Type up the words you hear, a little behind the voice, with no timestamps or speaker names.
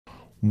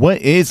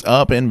What is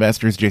up,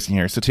 investors? Jason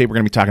here. So today we're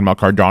going to be talking about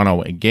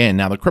Cardano again.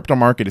 Now, the crypto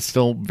market is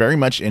still very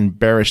much in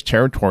bearish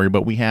territory,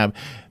 but we have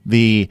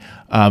the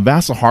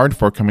Vasil hard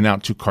fork coming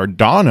out to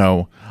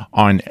Cardano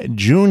on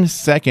June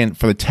 2nd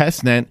for the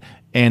testnet,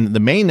 and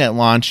the mainnet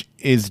launch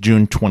is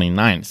June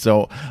 29th.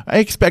 So I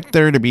expect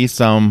there to be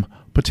some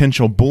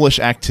potential bullish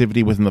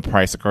activity within the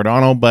price of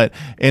Cardano, but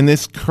in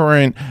this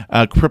current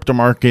crypto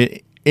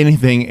market,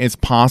 anything is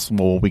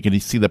possible. We can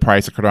see the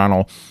price of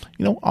Cardano,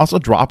 also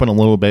dropping a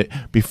little bit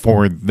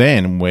before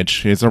then,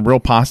 which is a real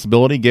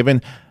possibility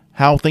given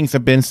how things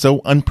have been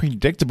so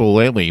unpredictable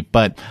lately.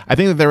 But I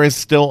think that there is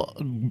still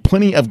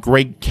plenty of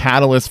great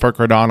catalysts for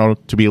Cardano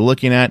to be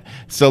looking at.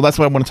 So that's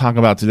what I want to talk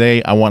about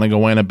today. I want to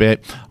go in a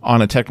bit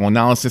on a technical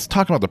analysis,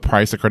 talk about the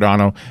price of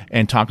Cardano,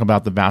 and talk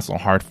about the Vasil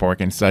hard fork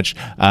and such.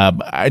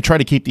 I try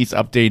to keep these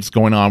updates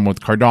going on with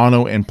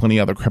Cardano and plenty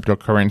of other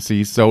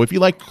cryptocurrencies. So if you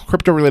like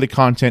crypto-related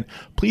content,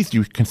 please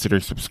do consider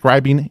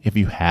subscribing if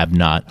you have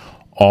not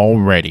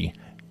already.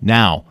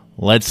 Now,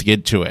 let's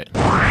get to it.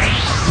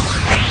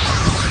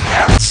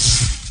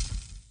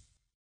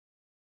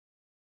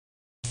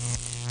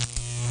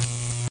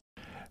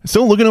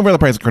 So looking over the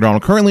price of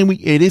Cardano, currently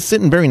it is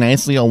sitting very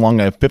nicely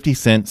along a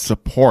 50-cent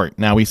support.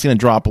 Now we've seen it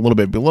drop a little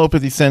bit below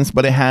 50 cents,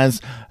 but it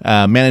has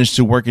managed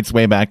to work its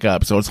way back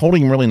up. So it's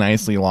holding really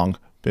nicely along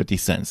 50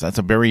 cents. That's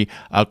a very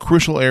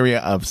crucial area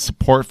of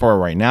support for it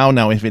right now.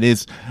 Now, if it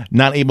is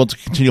not able to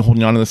continue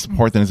holding on to the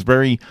support, then it's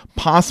very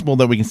possible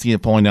that we can see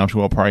it falling down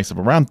to a price of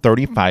around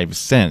 35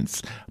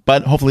 cents.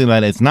 But hopefully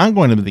that is not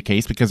going to be the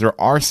case because there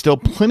are still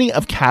plenty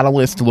of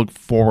catalysts to look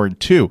forward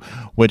to,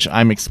 which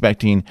I'm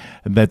expecting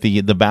that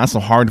the Vasil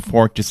hard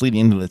fork just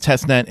leading into the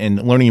testnet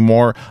and learning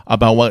more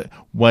about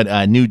what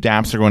new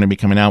dApps are going to be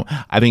coming out.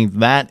 I think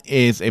that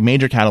is a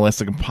major catalyst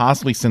that can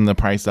possibly send the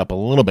price up a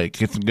little bit,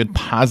 get some good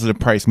positive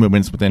price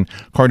movements within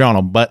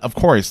Cardano. But of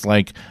course,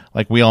 like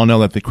we all know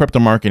that the crypto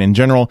market in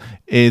general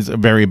is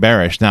very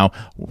bearish. Now,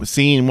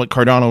 seeing what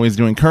Cardano is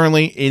doing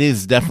currently, it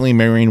is definitely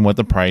mirroring what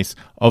the price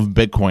of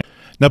Bitcoin.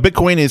 Now,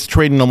 Bitcoin is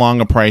trading along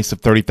a price of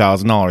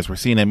 $30,000. We're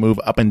seeing it move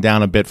up and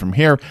down a bit from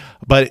here,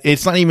 but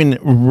it's not even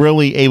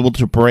really able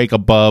to break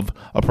above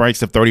a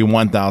price of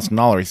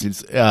 $31,000.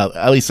 It's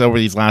at least over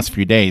these last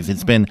few days.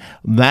 It's been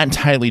that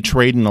tightly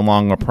trading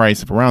along a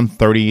price of around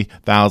 $30,000,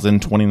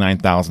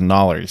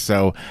 $29,000.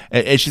 So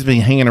it's just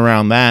been hanging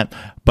around that.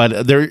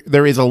 But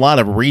there is a lot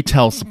of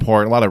retail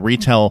support, a lot of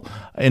retail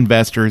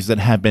investors that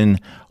have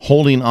been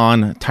holding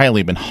on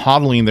tightly, been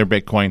hodling their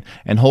Bitcoin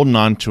and holding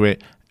on to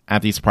it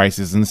at these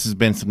prices, and this has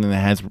been something that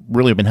has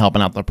really been helping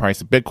out the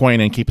price of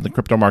Bitcoin and keeping the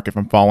crypto market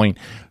from falling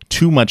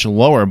too much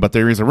lower. But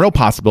there is a real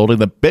possibility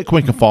that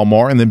Bitcoin can fall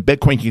more, and then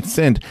Bitcoin can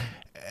send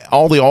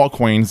all the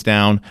altcoins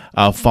down,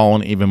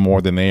 falling even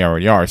more than they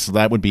already are. So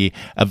that would be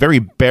a very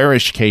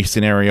bearish case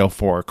scenario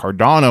for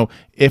Cardano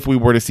if we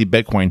were to see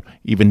Bitcoin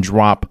even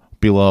drop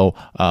below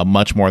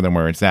much more than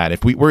where it's at.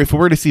 If we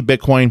were to see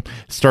Bitcoin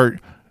start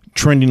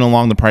trending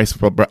along the price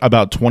of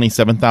about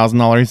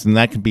 $27,000, and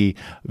that could be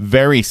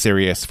very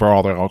serious for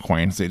all the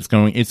altcoins. It's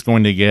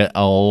going to get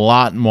a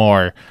lot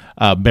more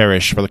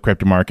bearish for the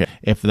crypto market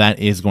if that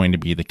is going to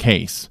be the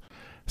case.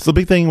 So the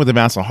big thing with the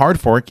Vasil hard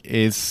fork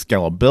is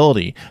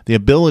scalability, the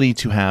ability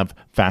to have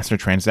faster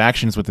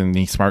transactions within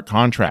the smart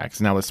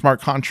contracts. Now, the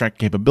smart contract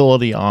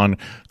capability on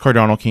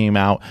Cardano came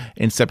out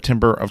in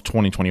September of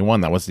 2021.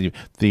 That was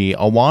the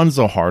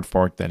Alonzo hard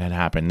fork that had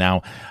happened.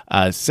 Now,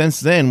 since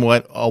then,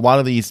 what a lot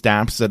of these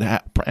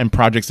dApps and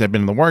projects that have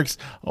been in the works,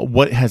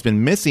 what has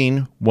been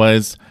missing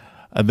was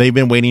they've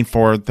been waiting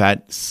for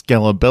that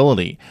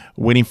scalability,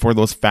 waiting for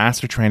those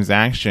faster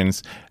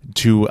transactions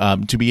to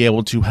be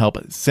able to help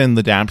send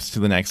the dApps to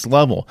the next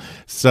level.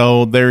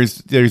 So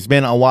there's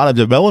been a lot of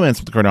developments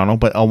with Cardano,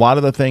 but a lot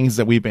of the things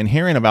that we've been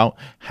hearing about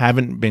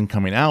haven't been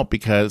coming out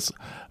because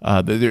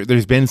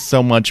there's been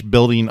so much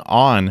building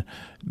on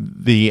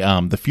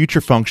the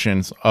future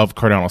functions of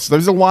Cardano. So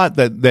there's a lot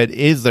that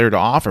is there to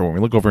offer. When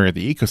we look over at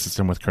the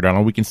ecosystem with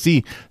Cardano, we can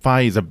see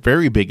FI is a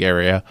very big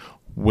area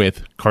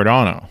with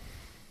Cardano.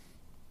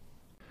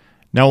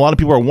 Now, a lot of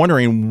people are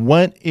wondering,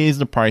 what is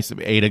the price of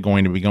ADA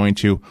going to be going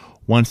to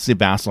once the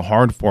Vasil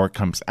hard fork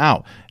comes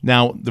out?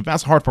 Now, the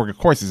Vasil hard fork, of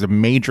course, is a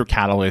major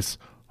catalyst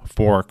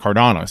for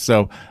Cardano.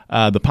 So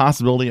the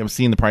possibility of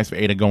seeing the price of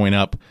ADA going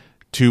up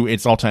to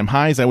its all-time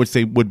highs, I would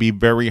say, would be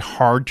very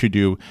hard to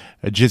do,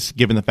 just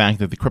given the fact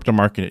that the crypto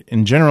market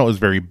in general is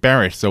very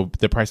bearish. So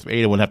the price of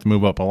ADA would have to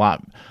move up a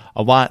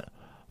lot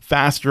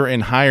faster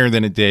and higher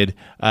than it did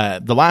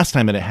the last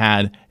time that it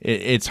had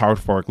its hard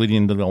fork, leading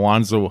into the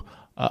Alonzo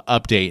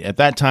update. At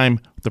that time,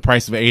 the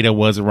price of ADA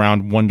was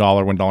around $1,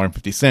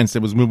 $1.50.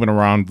 It was moving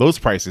around those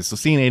prices. So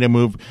seeing ADA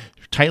move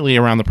tightly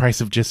around the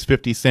price of just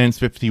 50 cents,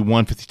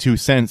 51, 52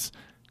 cents,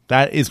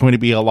 that is going to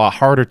be a lot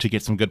harder to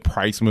get some good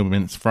price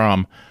movements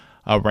from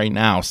right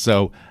now.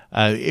 So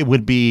it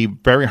would be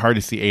very hard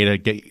to see ADA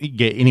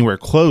get anywhere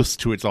close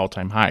to its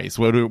all-time highs.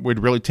 What it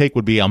would really take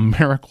would be a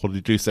miracle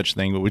to do such a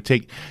thing. It would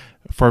take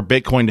for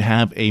Bitcoin to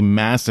have a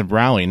massive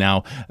rally.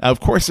 Now, of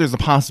course, there's a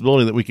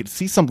possibility that we could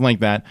see something like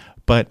that,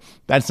 but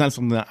that's not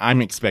something that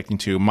I'm expecting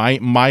to. My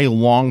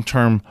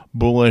long-term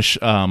bullish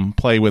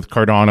play with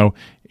Cardano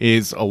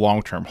is a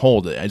long-term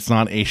hold. It's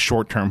not a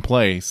short-term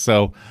play.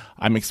 So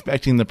I'm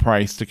expecting the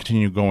price to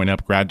continue going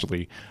up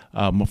gradually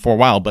for a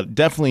while, but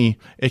definitely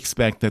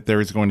expect that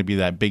there is going to be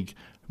that big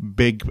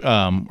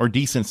or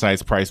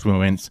decent-sized price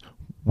movements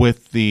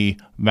with the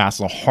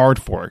Vasil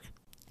hard fork.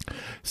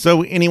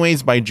 So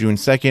anyways, by June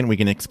 2nd, we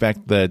can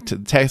expect the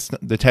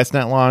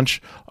testnet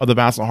launch of the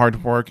Vasil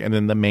hard fork, and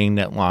then the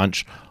mainnet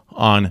launch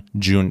on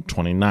June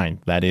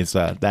 29th.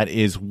 That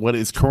is what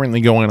is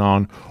currently going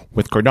on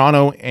with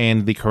Cardano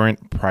and the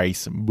current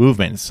price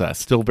movements.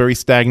 Still very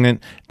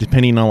stagnant,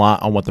 depending a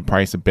lot on what the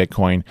price of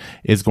Bitcoin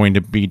is going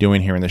to be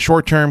doing here in the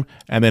short term.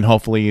 And then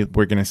hopefully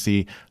we're going to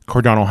see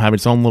Cardano have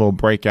its own little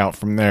breakout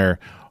from there,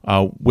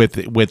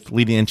 with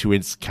leading into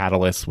its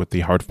catalyst with the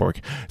hard fork.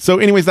 So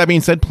anyways, that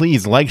being said,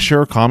 please like,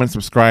 share, comment,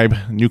 subscribe.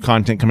 New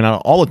content coming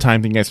out all the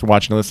time. Thank you guys for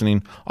watching and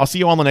listening. I'll see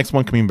you all on the next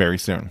one coming very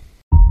soon.